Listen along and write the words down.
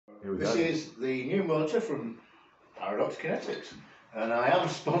This is the new motor from Paradox Kinetics, and I am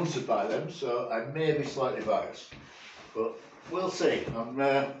sponsored by them, so I may be slightly biased, but we'll see. I'm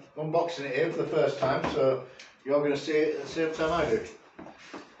unboxing it here for the first time, so you're going to see it at the same time I do.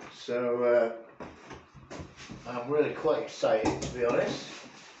 So I'm really quite excited, to be honest.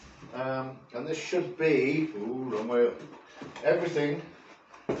 And this should be, wrong way up, everything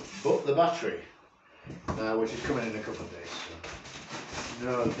but the battery, which is coming in a couple of days. So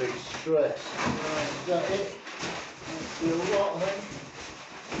no big stress. Right, is that it? That's the lot, I think.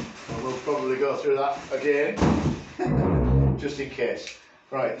 And we'll probably go through that again, just in case.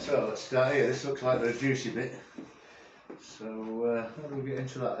 Right, so let's start here. This looks like the juicy bit. So how do we get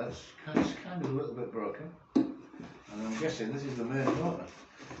into that? That's kind of a little bit broken. And I'm guessing this is the main motor.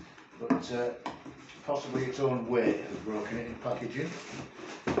 But possibly its own weight has broken it in packaging.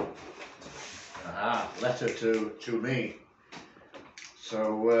 Aha, letter to me.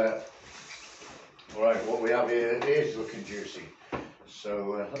 So, right, what we have here is looking juicy.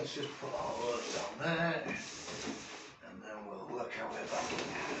 So let's just put all those down there, and then we'll work our way back.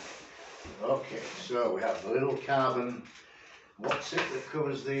 Okay, so we have the little carbon, what's it that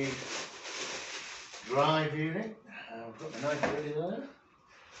covers the drive unit. I've got the knife ready there.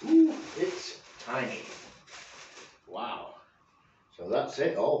 Ooh, it's tiny. Wow. So that's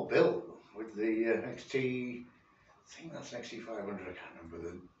it, all built with the XT, I think that's XT500, I can't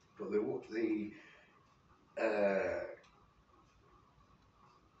remember but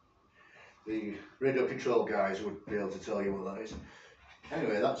the radio control guys would be able to tell you what that is.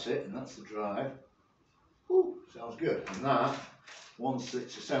 Anyway, that's it, and that's the drive. Ooh, sounds good. And that, once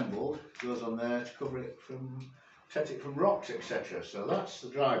it's assembled, goes on there to cover it protect it from rocks, etc. So that's the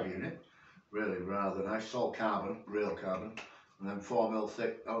drive unit, really rather nice. It's all carbon, real carbon, and then 4mm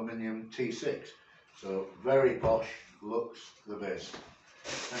thick aluminium T6. So very posh, looks the best.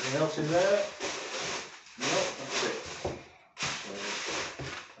 Anything else in there? No, that's it. So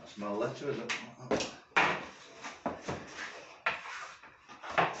that's my letter, is it?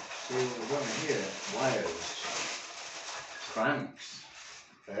 See what we've got in here? Wires, cranks,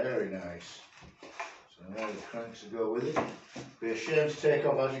 very nice. So there are the cranks that go with it. Be a shame to take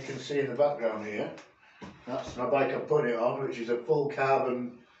off, as you can see in the background here. That's my bike I'm putting it on, which is a full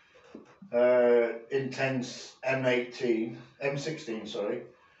carbon intense M16, sorry.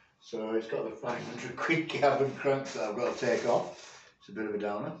 So it's got the 500 quid carbon cranks that I've got to take off. It's a bit of a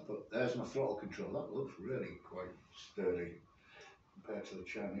downer, but there's my throttle control. That looks really quite sturdy compared to the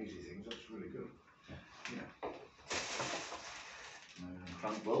Chinese things. That's really good. Yeah.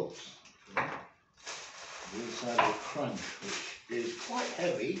 Crank bolts. The other side of the crank, which is quite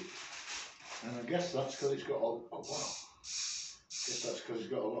heavy, and I guess that's because it's got oh wow. I guess that's because it's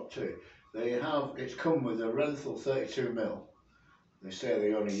got a lot too. It's come with a Renthal 32mm. They say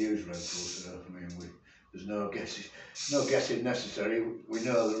they only use Renthal, so I mean there's no guessing necessary. We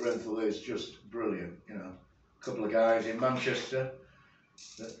know that Renthal is just brilliant. You know, a couple of guys in Manchester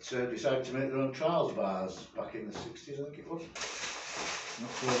that decided to make their own trials bars back in the 60s, I think it was.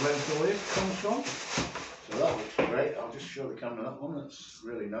 That's where Renthal comes from. So that looks great. I'll just show the camera that one. That's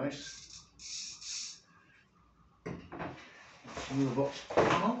really nice. That's another box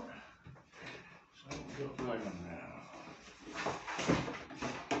out. So what we've got going on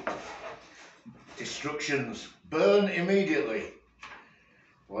now. Instructions. Burn immediately.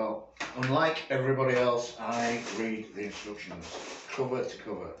 Well, unlike everybody else, I read the instructions cover to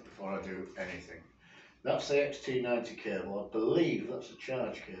cover before I do anything. That's the XT90 cable. I believe that's a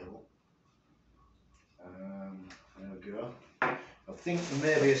charge cable. There we go. I think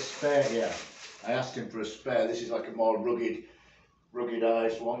there may be a spare. Yeah, I asked him for a spare. This is like a more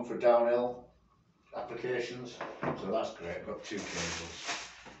ruggedized one for downhill applications. So that's great. I've got two cables.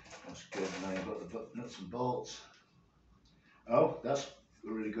 That's good. And then I've got the nuts and bolts. Oh, that's a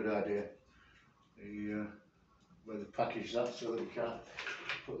really good idea. Where they package that so that you can't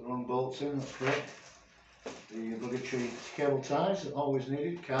put the wrong bolts in. That's great. The obligatory cable ties, always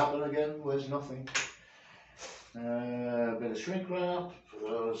needed. Carbon again, where's nothing. A bit of shrink wrap for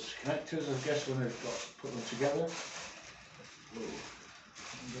those connectors, I guess, when they've got to put them together. Ooh, what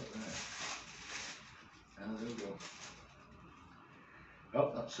have we got there? And there we go. Oh,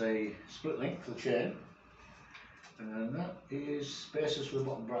 that's a split link for the chain. And that is spacers for the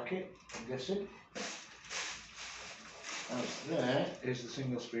bottom bracket, I'm guessing. And there is the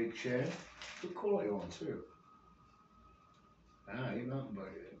single speed chain. Good quality one too. Ah, your mountain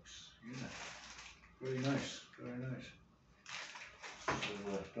bike links. Yeah. Very nice, very nice. So, I don't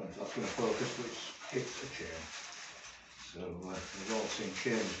know if that's going to focus, but it's a chain. So, we've all seen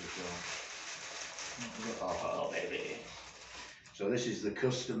chains before. Oh, baby. So this is the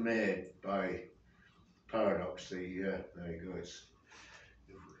custom made by Paradox. There you go. It's,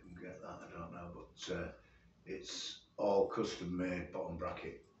 if we can get that, I don't know, but it's all custom made bottom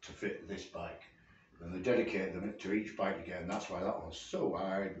bracket to fit this bike. And they dedicate them to each bike again. That's why that one's so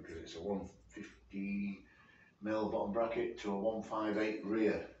wide, because it's a 150mm bottom bracket to a 158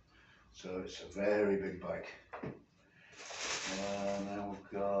 rear. So it's a very big bike. Now we've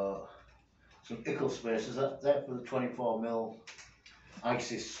got some ickle spacers. That for the 24mm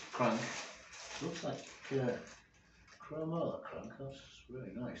ISIS crank. Looks like chromo, that crank. That's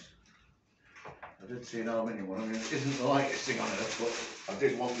really nice. I did see an aluminium one. I mean, it isn't the lightest thing on earth, but I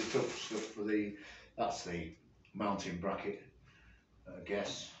did want the tough stuff for the. That's the mounting bracket, I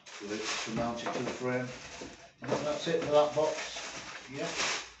guess, to mount it to the frame. And that's it for that box. Yeah.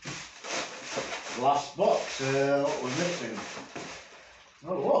 Last box. What we're missing?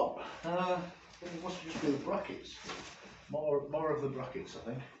 Not a lot. It must just be the brackets. More of the brackets, I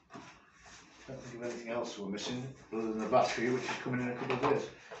think. Can't think of anything else we're missing other than the battery, which is coming in a couple of days.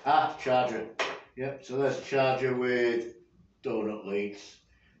 Charger. Yep. So there's a charger with donut leads.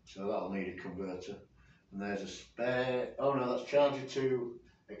 So that'll need a converter. And there's a spare. Oh no, that's charger to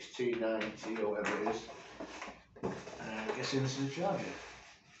XT90 or whatever it is. I'm guessing this is a charger.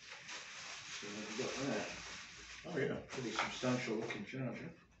 So what have we got there? Oh yeah, pretty substantial looking charger.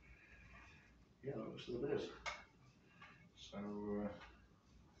 Yeah, that looks like it is. So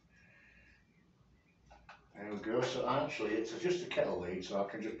there we go. So actually it's just a kettle lead, so I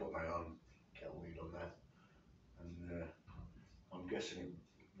can just put my own kettle lead on there. And I'm guessing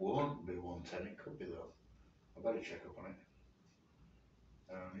it won't be 110, it could be though. I better check up on it.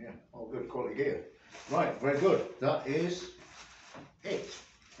 Yeah, all good quality gear. Right, very good. That is it.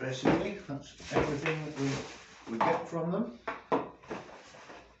 Basically, that's everything we get from them.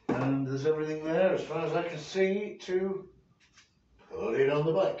 And there's everything there, as far as I can see, to put it on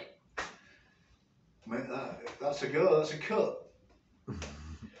the bike. That's a go, that's a cut.